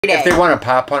If they want a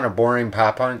pop hunt, a boring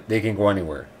pop hunt, they can go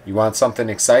anywhere. You want something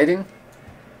exciting?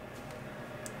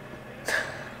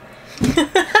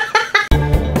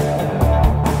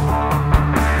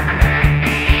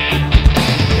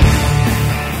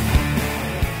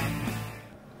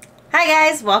 Hi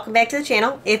guys, welcome back to the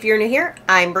channel. If you're new here,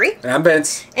 I'm Bree. And I'm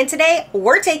Vince. And today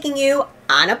we're taking you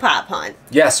on a pop hunt.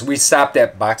 Yes, we stopped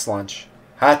at Box Lunch,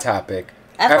 Hot Topic,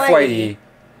 FYE,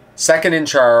 Second and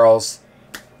Charles.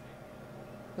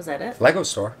 Was that it? Lego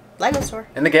store. Lego store.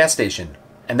 And the gas station.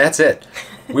 And that's it.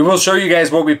 We will show you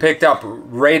guys what we picked up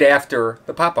right after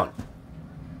the pop hunt.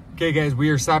 Okay guys, we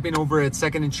are stopping over at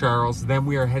Second and Charles. Then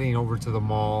we are heading over to the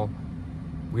mall.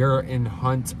 We are in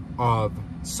hunt of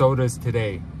SODAS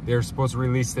today. They're supposed to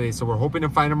release today, so we're hoping to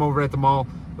find them over at the mall.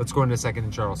 Let's go into Second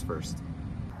and Charles first.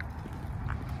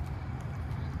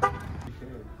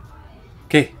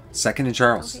 Okay, Second and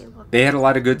Charles. Okay, they had a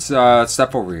lot of good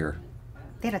stuff over here.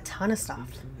 They had a ton of stuff.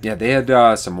 Yeah, they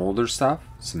had some older stuff,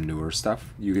 some newer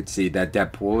stuff. You could see that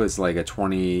Deadpool is like a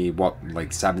 20, what,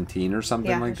 like 17 or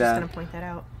something like that. Yeah, I was just going to point that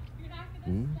out.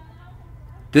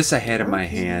 This I had in my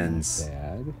hands,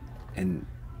 and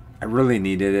I really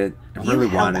needed it. I really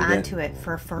wanted it. You held on to it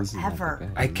for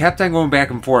forever. I kept on going back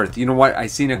and forth. You know what? I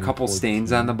seen a couple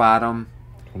stains on the bottom.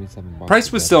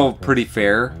 Price was still pretty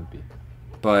fair,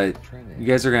 but you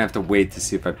guys are going to have to wait to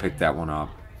see if I pick that one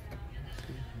up.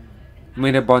 We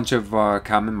had a bunch of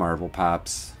common Marvel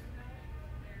pops.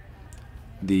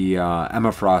 The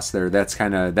Emma Frost there, that's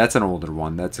an older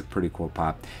one. That's a pretty cool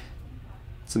pop.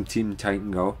 Some Teen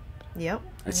Titan Go. Yep.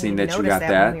 I seen that you got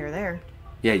that. When we were there.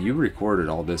 Yeah, you recorded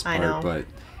all this I know. part, but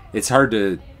it's hard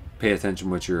to pay attention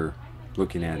what you're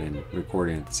looking at and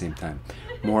recording at the same time.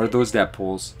 More of those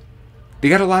Deadpools. They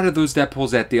got a lot of those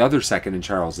Deadpools at the other Second and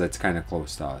Charles that's kind of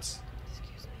close to us.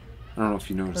 I don't know if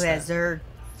you noticed that. Zerg.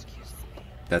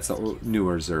 That's the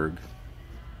newer Zerg.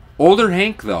 Older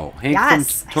Hank, though. Hank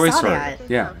yes, from Toy Story. That.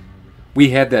 Yeah.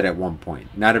 We had that at one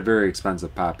point. Not a very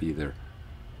expensive pop either.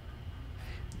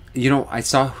 You know, I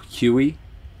saw Huey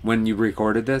when you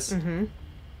recorded this. Mm-hmm.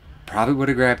 Probably would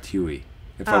have grabbed Huey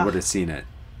if I would have seen it.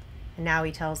 And now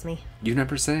he tells me. You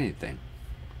never said anything.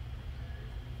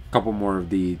 A couple more of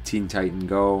the Teen Titan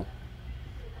Go.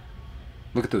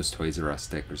 Look at those Toys R Us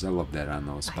stickers. I love that on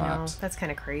those pops. I know. That's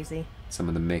kind of crazy. Some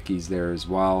of the Mickeys there as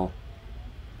well.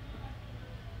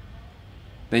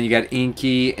 Then you got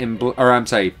Inky and...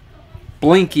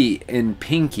 Blinky and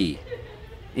Pinky.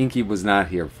 Inky was not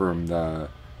here from the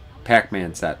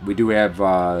Pac-Man set. We do have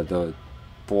the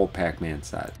full Pac-Man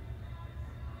set.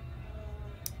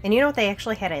 And you know what they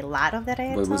actually had a lot of that I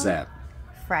had What was that?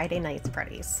 Friday Nights at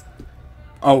Freddy's.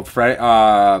 Oh,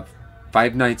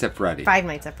 Five Nights at Freddy. Five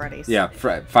Nights at Freddy's. Yeah,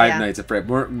 Five Nights at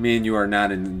Freddy. Me and you are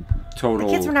not in total...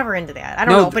 The kids were never into that. I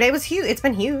don't know, but it was huge. It's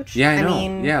been huge. Yeah, I know.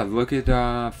 mean... Yeah, look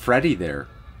at Freddy there.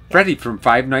 Yeah. Freddy from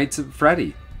Five Nights at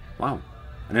Freddy. Wow.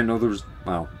 I didn't know there was...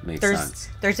 Well, makes sense.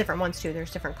 There's different ones, too.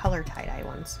 There's different color tie-dye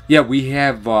ones. Yeah, we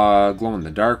have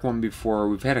glow-in-the-dark one before.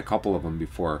 We've had a couple of them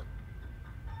before.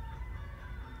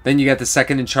 Then you got the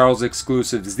Second and Charles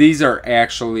exclusives. These are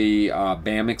actually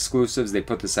BAM exclusives. They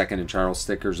put the Second and Charles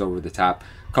stickers over the top.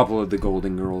 A couple of the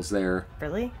Golden Girls there.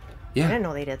 Really? Yeah. I didn't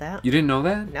know they did that. You didn't know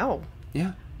that? No.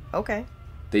 Yeah. Okay.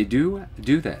 They do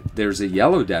that. There's a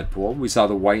yellow Deadpool. We saw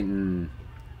the white and...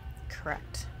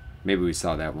 Correct. Maybe we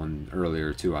saw that one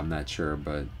earlier too. I'm not sure,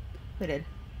 but... We did.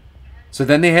 So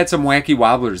then they had some wacky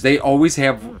wobblers. They always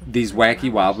have these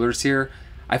wacky wobblers here.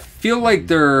 I feel like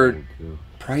their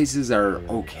prices are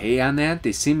okay on that.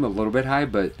 They seem a little bit high,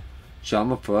 but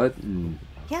Shell Foot and...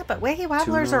 Yeah, but wacky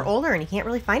wobblers are older and you can't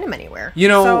really find them anywhere. You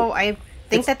know... So I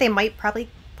think that they might probably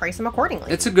price them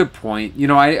accordingly. It's a good point. You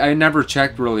know, I never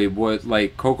checked really what,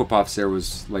 like, Cocoa Puffs there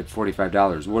was like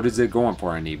 $45. What is it going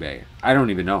for on eBay? I don't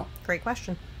even know. Great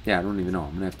question. Yeah, I don't even know. I'm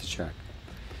going to have to check.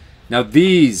 Now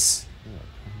these...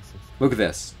 Look at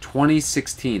this.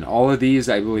 2016. All of these,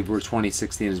 I believe, were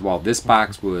 2016 as well. This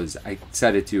box was, I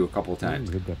said it to you a couple of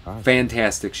times,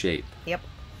 fantastic shape. Yep.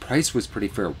 Price was pretty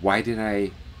fair. Why did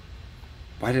I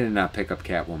not pick up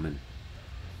Catwoman?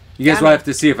 You guys will have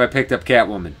to see if I picked up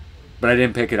Catwoman. But I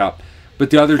didn't pick it up. But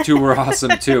the other two were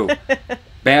awesome, too.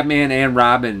 Batman and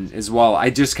Robin as well. I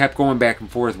just kept going back and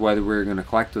forth whether we were going to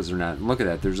collect those or not. And look at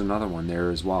that. There's another one there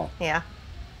as well. Yeah.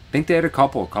 I think they had a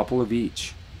couple of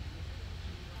each.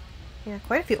 Yeah,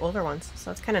 quite a few older ones, so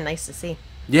it's kind of nice to see.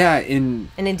 Yeah, and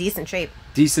in decent shape.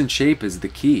 Decent shape is the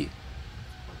key.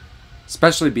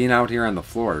 Especially being out here on the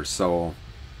floor, so...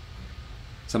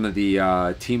 Some of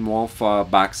the Teen Wolf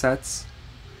box sets.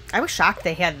 I was shocked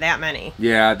they had that many.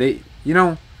 Yeah, they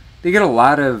get a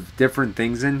lot of different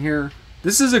things in here.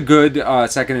 This is a good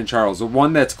Second and Charles. The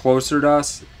one that's closer to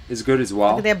us is good as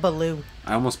well. Look at that blue.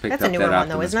 I almost picked That's up a newer that one,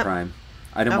 though, Optimus isn't it? Prime.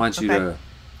 I didn't want you to...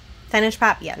 10-inch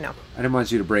pop? Yeah, no. I didn't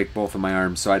want you to break both of my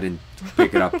arms, so I didn't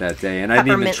pick it up that day. And I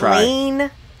didn't even try.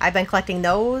 Lane. I've been collecting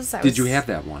those. Did you have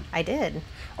that one? I did.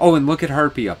 Oh, and look at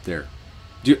Harpy up there.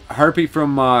 Harpy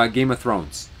from Game of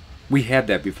Thrones. We had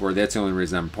that before. That's the only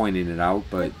reason I'm pointing it out.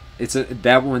 But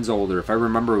that one's older. If I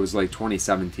remember, it was like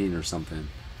 2017 or something.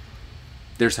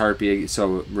 There's Harpy.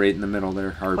 So right in the middle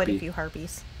there, Harpy. Quite a few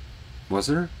Harpies. Was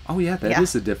there? Oh yeah, that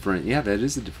is a different. Yeah, that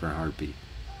is a different Harpy.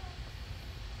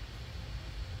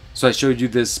 So I showed you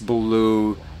this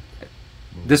blue.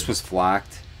 This was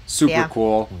flocked. Super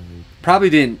cool. Probably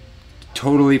didn't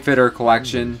totally fit our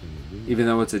collection, even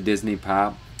though it's a Disney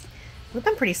pop. We've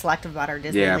been pretty selective about our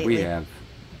Disney lately. We have.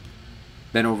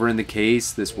 Then over in the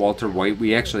case, this Walter White.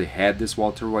 We actually had this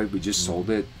Walter White. We just sold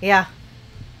it. Yeah.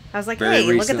 I was like, very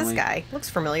hey, recently. Look at this guy. Looks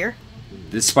familiar.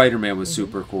 This Spider-Man was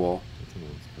super cool.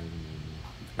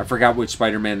 I forgot which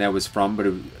Spider-Man that was from, but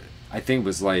I think it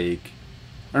was like...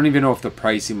 I don't even know if the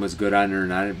pricing was good on it or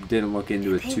not. I didn't look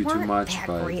into it too much. That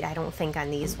but great, I don't think,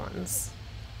 on these ones.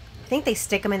 I think they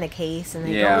stick them in the case, and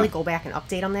they don't really go back and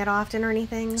update them that often or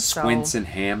anything. Squints and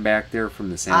Ham back there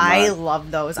from the Sandlot. I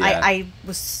love those. Yeah. I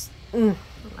was...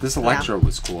 This Electro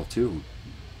was cool, too.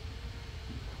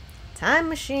 Time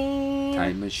Machine.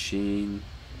 Time Machine.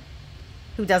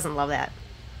 Who doesn't love that?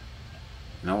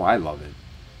 No, I love it.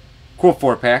 Cool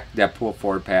 4-pack. Deadpool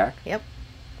 4-pack. Yep.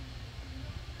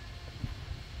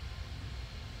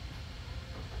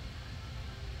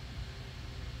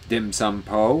 Dim Sum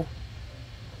Poe.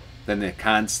 Then the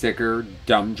Con sticker,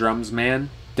 Dum Drums Man.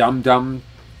 Dum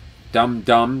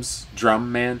Dums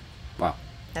Drum Man. Wow.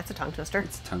 That's a tongue twister.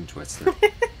 It's a tongue twister.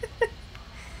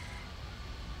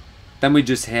 Then we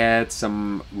just had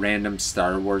some random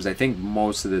Star Wars. I think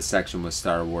most of this section was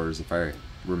Star Wars, if I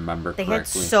remember correctly. They had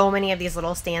so many of these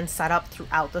little stands set up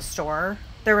throughout the store.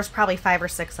 There was probably 5 or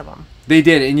 6 of them. They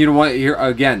did, and you know what? Here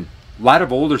again, a lot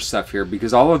of older stuff here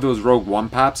because all of those Rogue One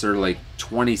pops are like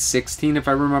 2016, if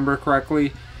I remember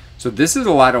correctly. So this is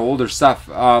a lot of older stuff.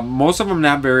 Most of them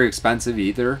not very expensive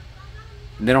either.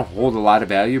 And they don't hold a lot of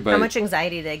value. But how much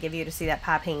anxiety did it give you to see that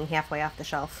pop hanging halfway off the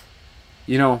shelf?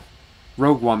 You know,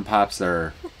 Rogue One pops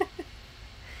are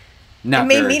not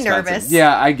very expensive. It made me nervous.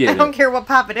 Yeah, I get it. I don't care what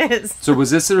pop it is. So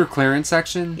was this their clearance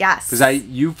section? Yes. Because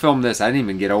you filmed this. I didn't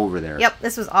even get over there. Yep,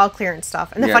 this was all clearance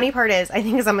stuff. And the funny part is, I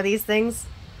think some of these things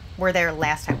were there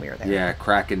last time we were there. Yeah,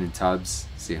 Kraken and Tubbs.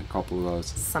 See a couple of those.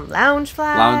 Some lounge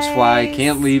flies. Lounge fly.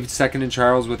 Can't leave Second and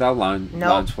Charles without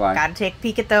lounge fly. Gotta take a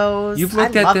peek at those. You've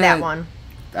looked I at love that one.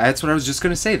 That's what I was just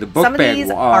going to say. The book Some of bag. these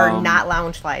are not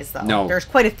lounge flies, though. No. There's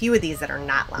quite a few of these that are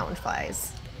not lounge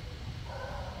flies.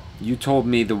 You told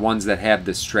me the ones that have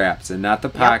the straps, and not the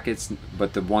pockets,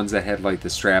 but the ones that had like the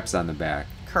straps on the back.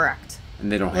 Correct. And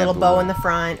they don't have little bow in the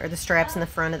front, or the straps in the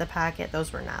front of the pocket.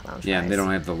 Those were not lounge flies. Yeah, and they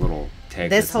don't have the little tag.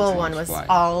 This whole one was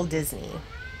all Disney.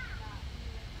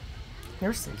 There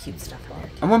was some cute stuff in there.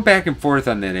 I went back and forth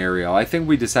on that Ariel. I think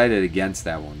we decided against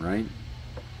that one, right?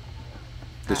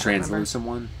 The translucent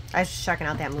one? I was just checking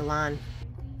out that Mulan.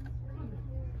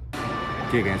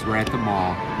 Okay, guys, we're at the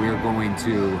mall. We're going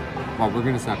to... Well, we're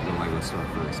going to stop at the Lego store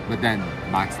first. But then,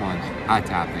 Box Lunch, Hot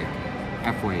Topic,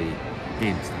 F-Way,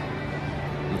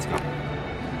 Gamestop. Let's go.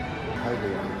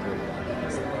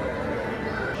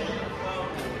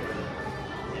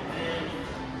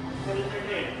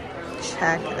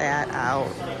 Check that out.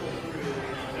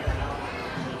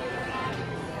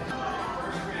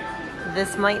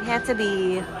 This might have to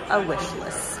be a wish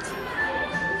list.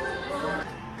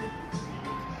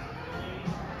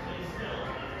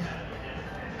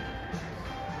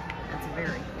 That's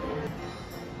very cool.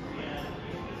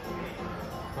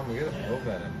 Oh, we gotta build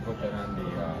that and put that on the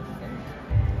thing.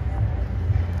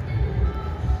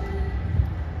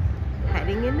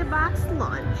 Heading into Box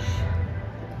Lunch.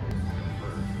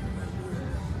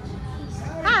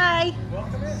 Hi.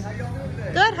 Welcome in. How y'all doing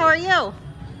today? Good. How are you?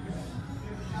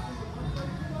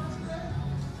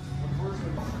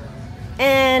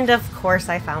 And of course,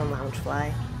 I found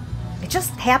Loungefly. It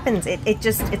just happens.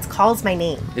 It calls my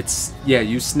name.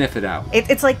 You sniff it out.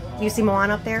 It's like you see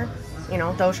Moana up there. You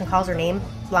know, the ocean calls her name.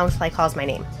 Loungefly calls my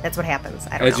name. That's what happens.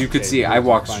 I don't know. As you could see, I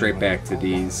walked straight back to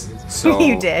these. So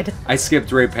you did. I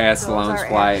skipped right past the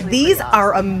Loungefly. These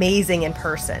are amazing in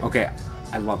person. Okay,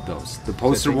 I love those. The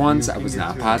poster ones, I was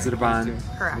not positive on.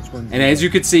 Correct. And as you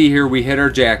could see here, we hit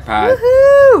our jackpot.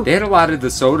 Woohoo! They had a lot of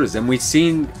the sodas, and we've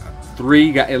seen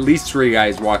at least three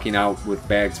guys walking out with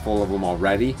bags full of them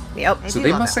already. Yep. So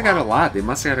they must have got a lot. They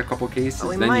must have got a couple cases.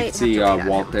 Then you can see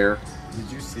Walt there.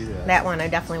 Did you see that? That one I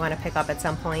definitely want to pick up at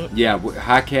some point. Yeah,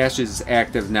 Hot Cash is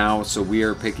active now, so we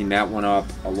are picking that one up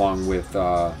along with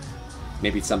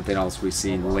maybe something else we've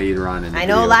seen later on in the video. I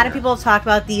know a lot of people have talked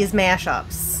about these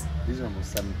mashups. These are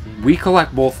almost 17. We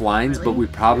collect both lines, but we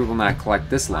probably will not collect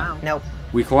this line. Nope.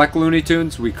 We collect Looney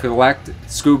Tunes, we collect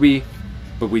Scooby,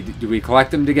 but do we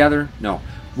collect them together? No.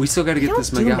 We still got to get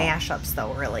this Miguel. We don't do mashups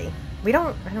though, really. We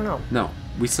don't. I don't know. No,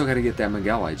 we still got to get that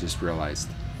Miguel. I just realized.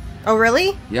 Oh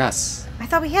really? Yes. I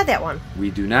thought we had that one.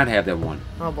 We do not have that one.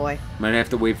 Oh boy. Might have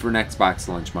to wait for next box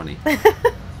lunch money.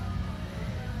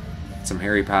 Some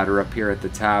Harry Potter up here at the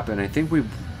top, and I think we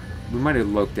might have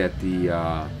looked at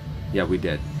the. Yeah, we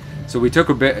did. So we took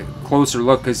a bit closer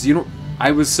look because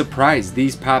I was surprised.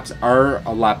 These pops are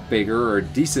a lot bigger, or a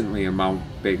decently amount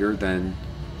bigger than.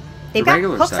 They've got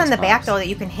hooks on the back though that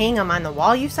you can hang them on the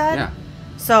wall. You said. Yeah.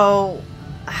 So,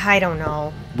 I don't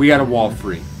know. We got a wall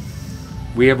free.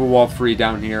 We have a wall free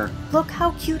down here. Look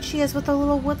how cute she is with the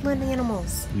little woodland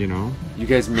animals. You know, you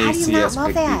guys may see us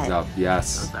pick these up.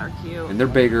 Yes. Those are cute. And they're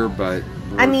bigger, but.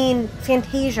 I mean,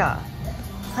 Fantasia,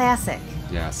 classic.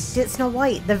 Yes. Snow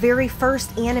White, the very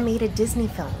first animated Disney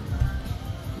film.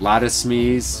 A lot of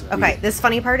Smees. Okay, this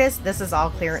funny part is this is all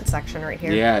clearance section right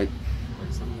here. Yeah.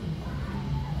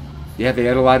 Yeah, they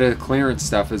had a lot of clearance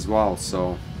stuff as well,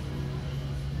 so.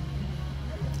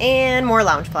 And more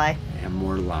Loungefly. And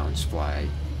more Loungefly.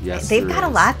 Yes, they've got a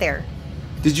lot there.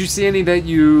 Did you see any that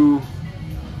you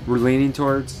were leaning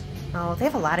towards? Oh, they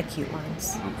have a lot of cute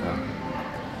ones. Okay.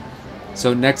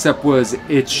 So next up was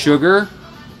It's Sugar.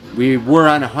 We were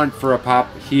on a hunt for a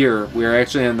pop here. We are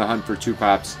actually on the hunt for 2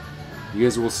 pops. You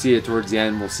guys will see it towards the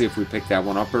end. We'll see if we pick that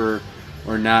one up or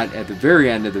not at the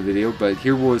very end of the video. But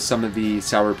here was some of the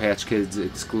Sour Patch Kids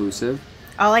exclusive.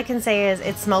 All I can say is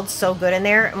it smelled so good in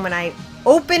there. And when I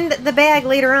opened the bag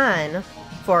later on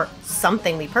for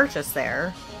something we purchased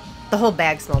there, the whole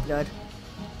bag smelled good.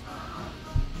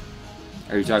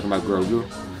 Are you talking about Grogu?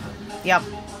 Yep.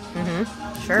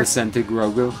 Mm-hmm. Sure. The scented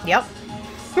Grogu? Yep.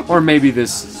 Or maybe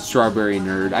this strawberry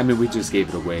nerd. I mean, we just gave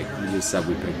it away. We just said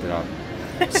we picked it up.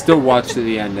 Still watch to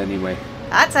the end anyway.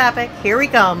 Hot topic. Here we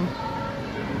come.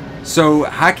 So,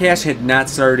 Hot Cash had not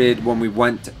started when we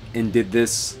went and did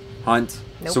this hunt.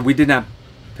 Nope. So, we did not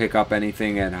pick up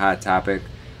anything at Hot Topic.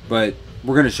 But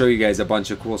we're going to show you guys a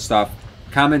bunch of cool stuff.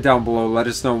 Comment down below. Let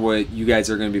us know what you guys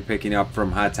are going to be picking up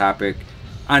from Hot Topic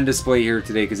on display here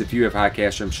today. Because if you have Hot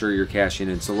Cash, I'm sure you're cashing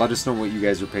in. So, let us know what you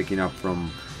guys are picking up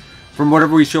from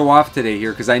whatever we show off today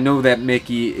here. Because I know that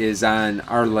Mickey is on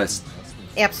our list.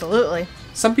 Absolutely.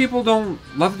 Some people don't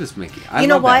love this Mickey. You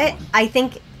know what? I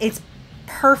think it's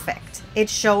perfect. It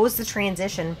shows the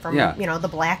transition from the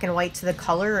black and white to the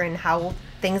color and how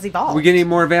things evolve. Are we getting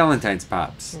more Valentine's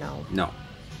pops? No. No.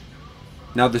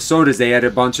 Now the sodas, they had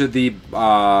a bunch of the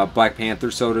Black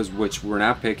Panther sodas, which we're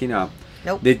not picking up.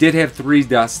 Nope. They did have 3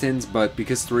 Dustins, but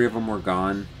because 3 of them were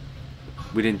gone,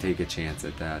 we didn't take a chance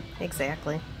at that.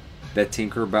 Exactly. That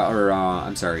Tinkerbell, or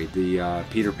I'm sorry, the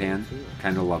Peter Pan,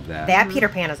 kind of love that. That Peter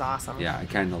Pan is awesome. Yeah, I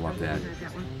kind of love that.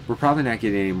 We're probably not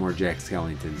getting any more Jack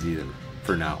Skellingtons either,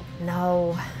 for now.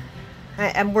 No.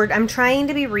 I'm trying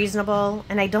to be reasonable,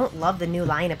 and I don't love the new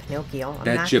line of Pinocchio.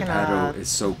 That Geppetto is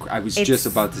so... I was just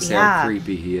about to say how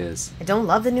creepy he is. I don't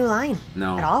love the new line.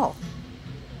 No. At all.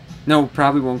 No,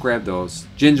 probably won't grab those.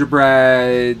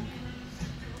 Gingerbread...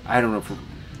 I don't know if...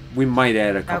 We might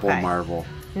add a couple of Marvel.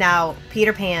 Now,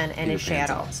 Peter Pan and his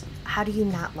shadow. Awesome. How do you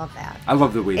not love that? I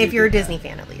love the way if you're a Disney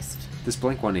fan, at least. This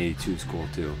Blink-182 is cool,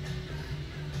 too.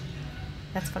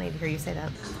 That's funny to hear you say that.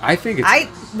 I think it's... I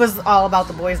was all about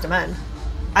the Boyz II Men.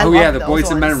 Oh, yeah, the Boyz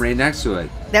II Men right next to it.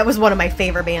 That was one of my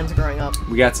favorite bands growing up.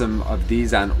 We got some of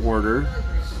these on order.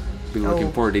 Be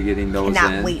looking forward to getting those in.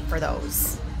 Cannot wait for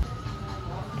those.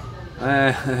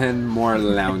 And more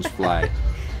Loungefly.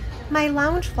 My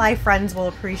Loungefly friends will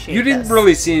appreciate You didn't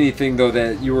really see anything, though,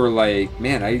 that you were like,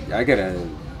 man, I gotta...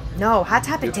 No, Hot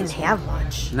Topic didn't have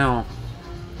much. No.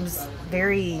 It was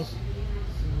very...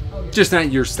 Just not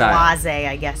your style. Blasé,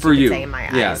 I guess for you you could say in my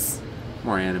eyes. Yes.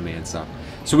 More anime and stuff.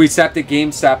 So we stopped at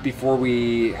Gamestop before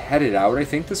we headed out. I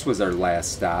think this was our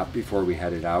last stop before we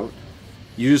headed out.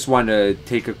 You just wanted to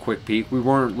take a quick peek. We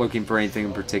weren't looking for anything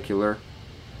in particular.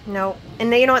 No.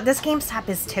 And you know what? This GameStop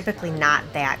is typically not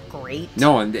that great.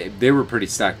 No, and they were pretty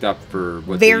stocked up for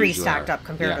what Very they usually stocked are. up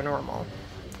compared to normal.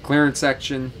 Clearance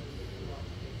section.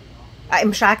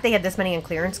 I'm shocked they had this many in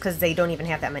clearance because they don't even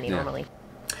have that many normally.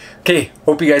 Okay,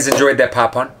 hope you guys enjoyed that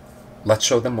pop hunt. Let's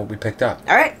show them what we picked up.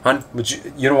 All right. Hun,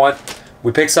 you know what?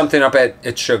 We picked something up at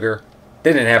It's Sugar.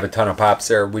 They didn't have a ton of pops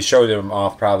there. We showed them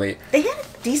off probably. They had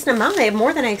a decent amount. They have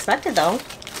more than I expected, though.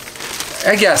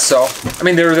 I guess so. I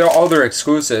mean, they're all their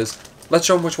exclusives. let's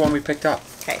show them which one we picked up.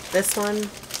 Okay, this one,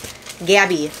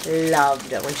 Gabby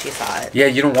loved it when she saw it. Yeah,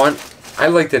 you know what? I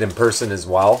liked it in person as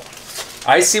well.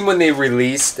 I seen when they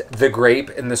released the grape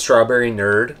and the strawberry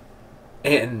nerd,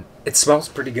 and it smells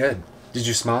pretty good. Did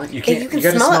you smell it? You can't. You can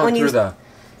gotta smell it when through you. the.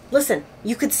 Listen,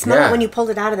 you could smell it when you pulled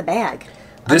it out of the bag.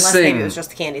 This Unless thing, maybe it was just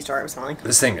the candy store I was smelling.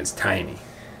 This thing is tiny.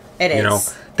 It is. You know,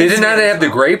 they did not have the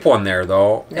grape one there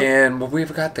though, Nope. and would we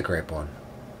have got the grape one?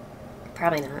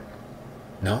 Probably not.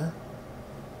 No,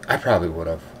 I probably would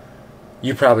have.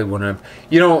 You probably wouldn't have.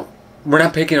 You know, we're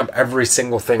not picking up every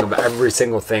single thing of every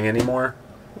single thing anymore.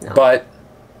 No. But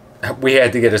we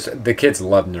had to get us. The kids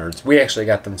love nerds. We actually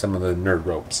got them some of the nerd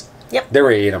ropes. Yep. They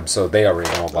already ate them, so they already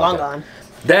know about Long it. gone.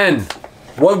 Then,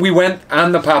 what we went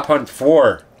on the pop hunt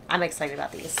for? I'm excited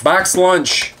about these. Box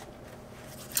lunch.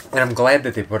 And I'm glad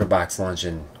that they put a box lunch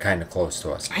in kind of close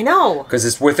to us. I know. Because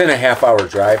it's within a half-hour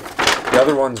drive. The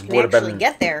other ones would have been.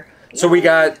 Get there. So we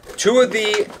got 2 of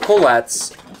the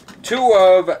Colettes, 2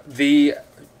 of the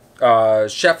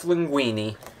Chef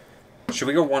Linguini. Should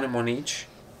we go 1 and 1 each?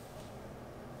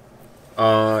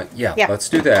 Yeah, let's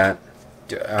do that.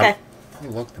 Okay. Oh,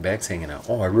 look, the bag's hanging out.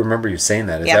 Oh, I remember you saying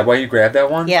that. Is that why you grabbed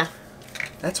that one? Yeah.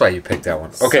 That's why you picked that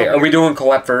one. Okay, So are we doing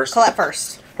Colette first? Colette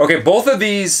first. Okay, both of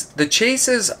these, the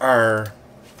chases are...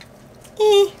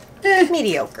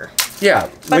 Mediocre. Yeah,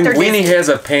 But they're Linguini decent. has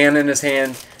a pan in his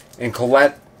hand, and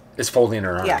Colette is folding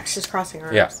her arms. Yeah, she's crossing her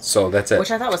arms. Yeah, so that's it. Which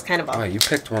I thought was kind of Oh, you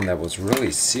picked one that was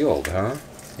really sealed, huh?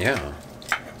 Yeah.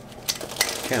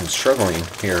 Okay, I'm struggling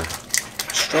here.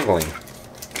 Struggling.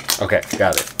 Okay,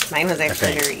 got it. Mine was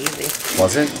actually very easy.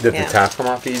 Was it? Did Yeah. the top come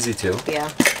off easy too? Yeah.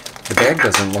 The bag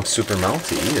doesn't look super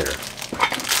melty either.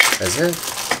 Is it?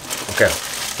 Okay.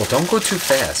 Well, don't go too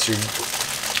fast.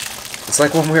 It's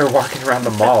like when we were walking around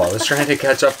the mall. I was trying to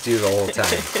catch up to you the whole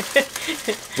time.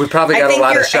 We probably got a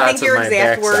lot of shots of my backside. I think your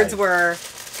exact words were,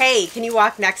 hey, can you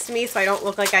walk next to me so I don't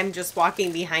look like I'm just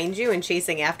walking behind you and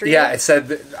chasing after you? Yeah, I said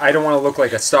that I don't want to look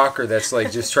like a stalker that's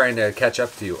like just trying to catch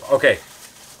up to you. Okay.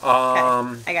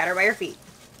 I got her by her feet.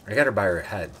 I got her by her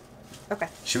head. Okay.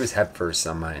 She was head first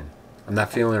on mine. I'm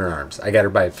not feeling her arms. I got her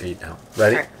by her feet now.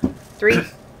 Ready? All right. 3,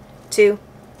 2,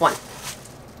 1.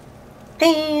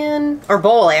 Pan. Or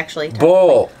bowl, actually.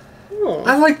 Bowl. Ooh.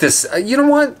 I like this. You know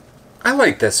what? I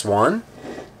like this one.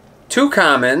 2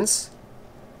 commons.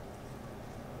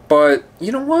 But,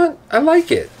 you know what? I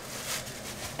like it.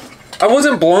 I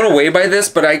wasn't blown away by this,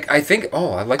 but I think...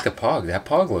 Oh, I like the pug. That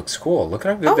pug looks cool. Look at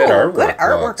how good that artwork good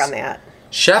artwork looks. on that.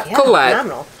 Chef Colette.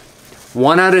 Phenomenal.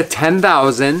 1 out of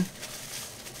 10,000.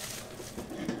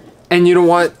 And you know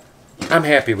what? I'm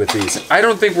happy with these. I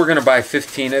don't think we're going to buy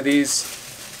 15 of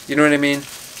these. You know what I mean?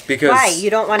 Because... Why? You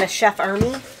don't want a Chef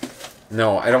Army?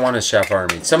 No, I don't want a Chef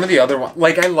Army. Some of the other ones...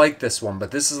 Like, I like this one,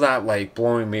 but this is not, like,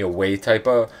 blowing me away type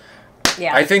of...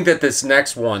 Yeah. I think that this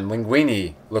next one,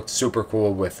 Linguini, looked super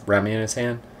cool with Remy in his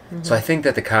hand. Mm-hmm. So I think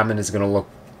that the common is going to look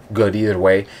good either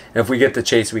way. And if we get the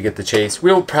chase, we get the chase.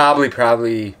 We'll probably try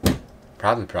to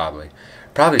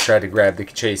grab the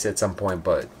chase at some point,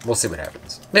 but we'll see what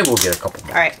happens. Maybe we'll get a couple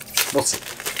more. All right. We'll see.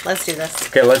 Let's do this.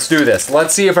 Okay, let's do this.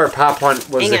 Let's see if our pop hunt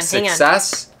was a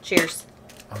success. Cheers.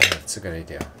 Oh, that's a good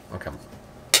idea. Okay.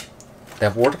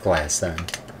 That worked last time.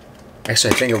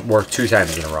 Actually, I think it worked 2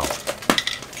 times in a row.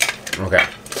 Okay.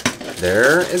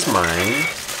 There is mine.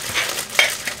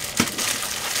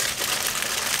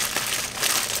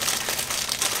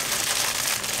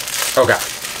 Okay.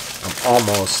 I'm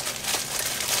almost...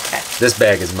 Okay. This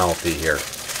bag is melty here.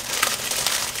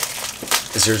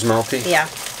 Is yours melty? Yeah.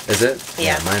 Is it?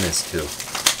 Yeah. Mine is too.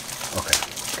 Okay.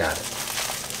 Got it.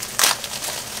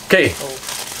 Okay. Oh.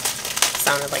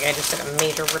 Sounded like I just took a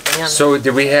major ripping on So,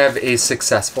 did we have a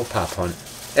successful pop hunt?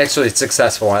 Actually, it's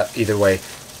successful either way.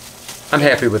 I'm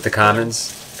happy with the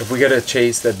commons. If we get a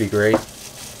chase, that'd be great.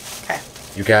 Okay.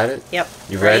 You got it? Yep.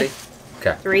 You ready?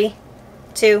 Okay. 3,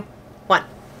 2,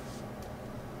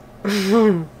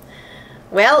 1.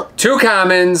 Well. 2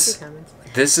 commons. 2 commons.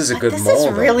 This is a good mold. This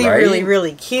is really, right? really,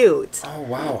 really cute. Oh,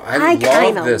 wow. I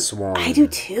love this one. I do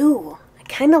too. I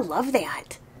kind of love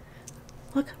that.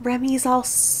 Look, Remy's all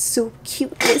so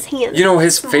cute in his hand. You know,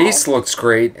 his face looks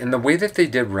great, and the way that they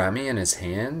did Remy in his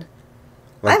hand.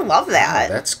 Like, I love that.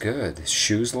 Oh, that's good. His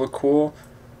shoes look cool.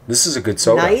 This is a good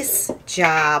soda. Nice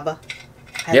job.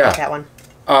 I like that one.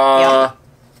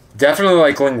 Definitely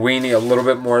like Linguini a little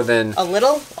bit more than... A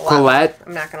little? A lot. Colette.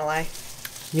 I'm not going to lie.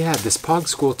 Yeah, this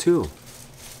pog's cool too.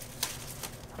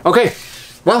 Okay.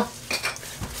 Well,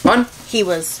 fun. He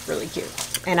was really cute.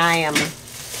 And I am...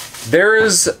 There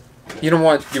is... You know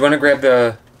what? You want to grab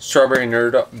the Strawberry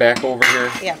Nerd back over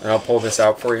here. Yeah. And I'll pull this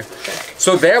out for you.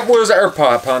 So that was our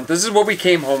pop hunt. This is what we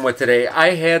came home with today.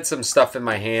 I had some stuff in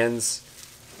my hands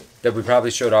that we probably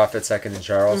showed off at Second and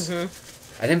Charles.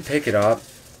 I didn't pick it up.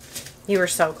 You were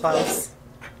so close.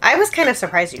 I was kind of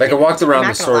surprised you Like, I didn't. walked around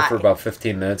I'm the not gonna store lie. for about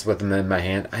 15 minutes with them in my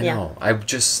hand. I Yeah. know. I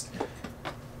just...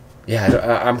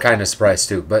 Yeah, I'm kind of surprised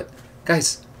too. But,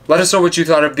 guys, let us know what you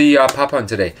thought of the pop hunt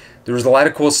today. There was a lot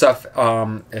of cool stuff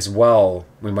as well.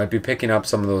 We might be picking up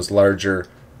some of those larger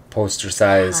poster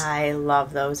size. I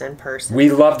love those in person.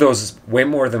 We love those way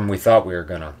more than we thought we were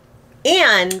going to.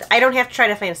 And I don't have to try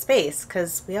to find a space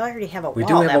because we already have a wall. We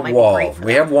do have a wall.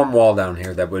 We have one wall down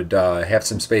here that would have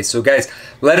some space. So, guys,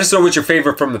 let us know what your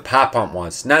favorite from the pop hunt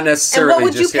was. Not necessarily And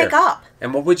what would just you pick up?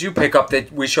 And what would you pick up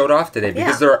that we showed off today?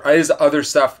 Because there is other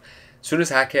stuff. As soon as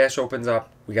Hot Cash opens up,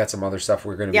 we got some other stuff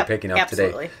we're going to be picking up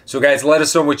today. So, guys, let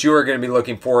us know what you are going to be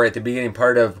looking for at the beginning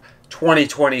part of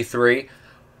 2023.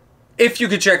 If you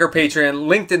could check our Patreon,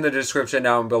 linked in the description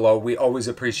down below. We always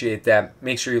appreciate that.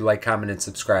 Make sure you like, comment, and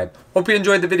subscribe. Hope you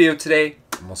enjoyed the video today,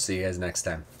 and we'll see you guys next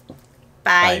time.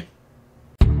 Bye.